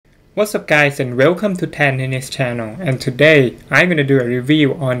What's up guys, and welcome to Tennis channel, and today I'm going to do a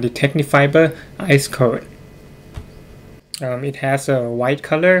review on the Tecnifibre ice coat. It has a white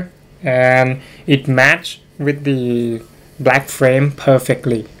color and it matches with the black frame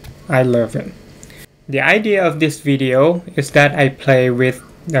perfectly. I love it. The idea of this video is that I play with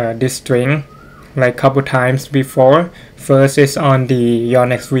this string like couple times before. First is on the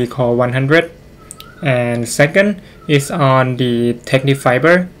Yonex Recall 100 and second is on the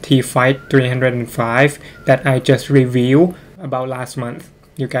Tecnifibre T-Fight 305 that I just reviewed about last month.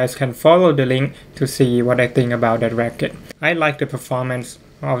 You guys can follow the link to see what I think about that racket. I like the performance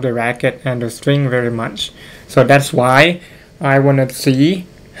of the racket and the string very much, so that's why I want to see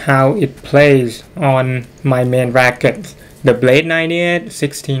how it plays on my main racket, the Blade 98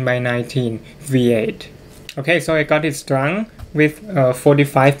 16x19 V8. Okay, so I got it strung with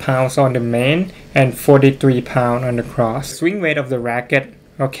 45 pounds on the main and 43 pounds on the cross. Swing weight of the racket,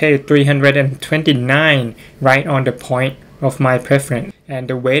 okay, 329, right on the point of my preference. And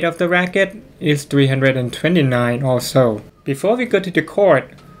the weight of the racket is 329 also. Before we go to the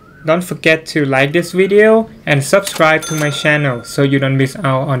court, don't forget to like this video and subscribe to my channel so you don't miss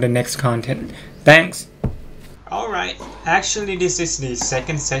out on the next content. Thanks! Alright, actually this is the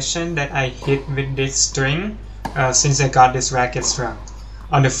second session that I hit with this string since I got this racket strung.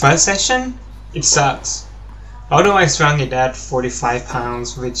 On the first session, it sucks. Although I strung it at 45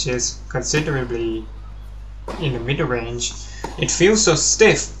 pounds, which is considerably in the middle range, it feels so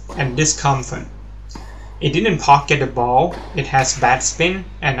stiff and discomfort. It didn't pocket the ball, it has bad spin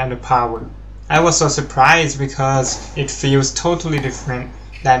and underpower. I was so surprised because it feels totally different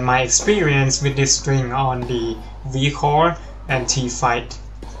than my experience with this string on the V-Core and T-Fight.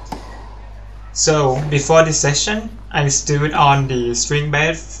 So before this session, I stood on the string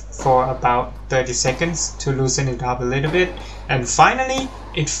bed for about 30 seconds to loosen it up a little bit, and finally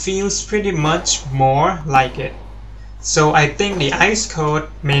it feels pretty much more like it. So I think the ice coat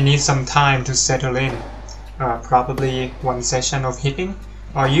may need some time to settle in, probably one session of hitting,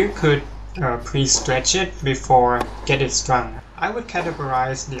 or you could pre-stretch it before get it strung. I would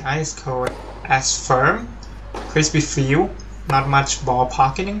categorize the ice coat as firm, crispy feel, not much ball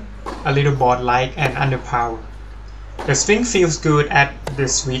pocketing, a little board-like and underpower. The swing feels good at the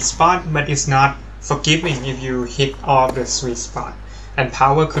sweet spot, but it's not forgiving if you hit off the sweet spot, and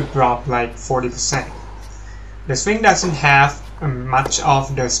power could drop like 40%. The swing doesn't have much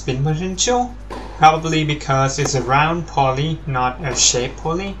of the spin potential, probably because it's a round poly, not a shape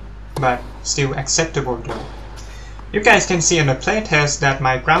poly, but still acceptable though. You guys can see on the playtest that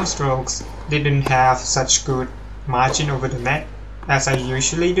my ground strokes didn't have such good margin over the net as I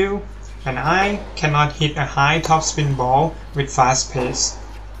usually do, and I cannot hit a high topspin ball with fast pace.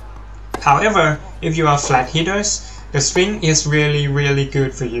 However, if you are flat hitters, the swing is really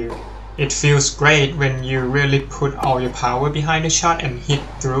good for you. It feels great when you really put all your power behind the shot and hit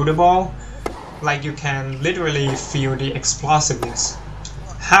through the ball, like you can literally feel the explosiveness.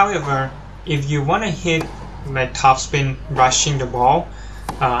 However, if you want to hit like topspin rushing the ball,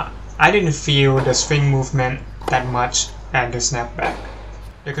 I didn't feel the swing movement that much and the snapback.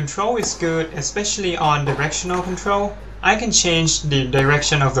 The control is good, especially on directional control. I can change the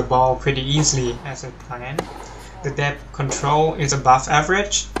direction of the ball pretty easily as I planned. The depth control is above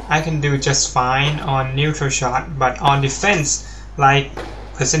average. I can do just fine on neutral shot, but on defense, like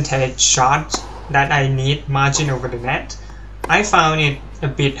percentage shots that I need margin over the net, I found it a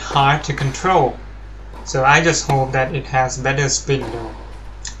bit hard to control. So I just hope that it has better spin though.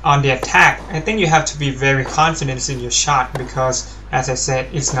 On the attack, I think you have to be very confident in your shot because, as I said,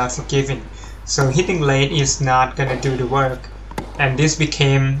 it's not forgiving. So hitting late is not gonna do the work. And this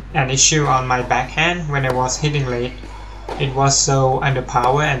became an issue on my backhand when I was hitting late. It was so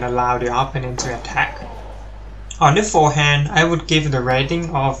underpowered and allowed the opponent to attack. On the forehand, I would give the rating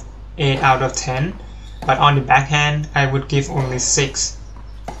of 8 out of 10, but on the backhand, I would give only 6.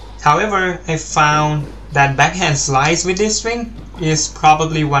 However, I found that backhand slice with this swing is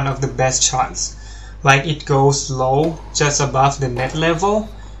probably one of the best shots. Like it goes low, just above the net level,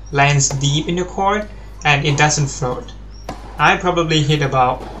 lands deep in the court, and it doesn't float. I probably hit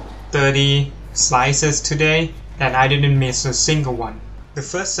about 30 slices today, and I didn't miss a single one. The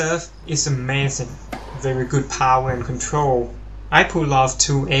first serve is amazing, very good power and control. I pulled off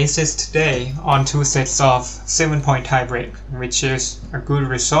 2 aces today on 2 sets of 7-point tiebreak, which is a good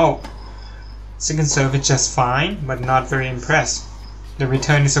result. Second serve is just fine, but not very impressed. The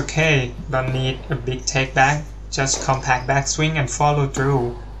return is okay, don't need a big take back, just compact backswing and follow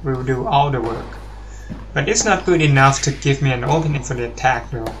through will do all the work. but it's not good enough to give me an opening for the attack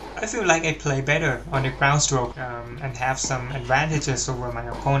though. I feel like I play better on the Groundstroke and have some advantages over my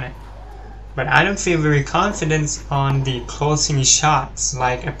opponent. But I don't feel very confident on the closing shots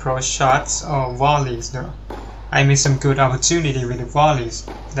like approach shots or volleys though. I missed some good opportunity with the volleys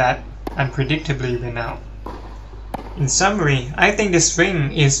that unpredictably went out. In summary, I think the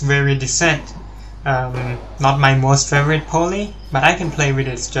string is very decent. Not my most favorite poly, but I can play with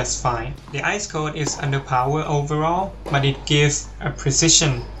it just fine. The ice coat is underpowered overall, but it gives a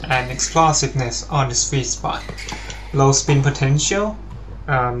precision and explosiveness on the sweet spot. Low spin potential,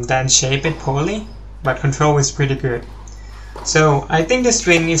 then shape it poorly, but control is pretty good. So I think the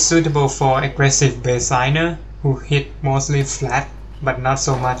string is suitable for aggressive baseliner who hit mostly flat, but not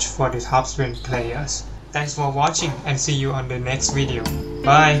so much for the top string players. Thanks for watching and see you on the next video.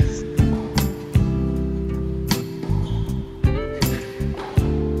 Bye!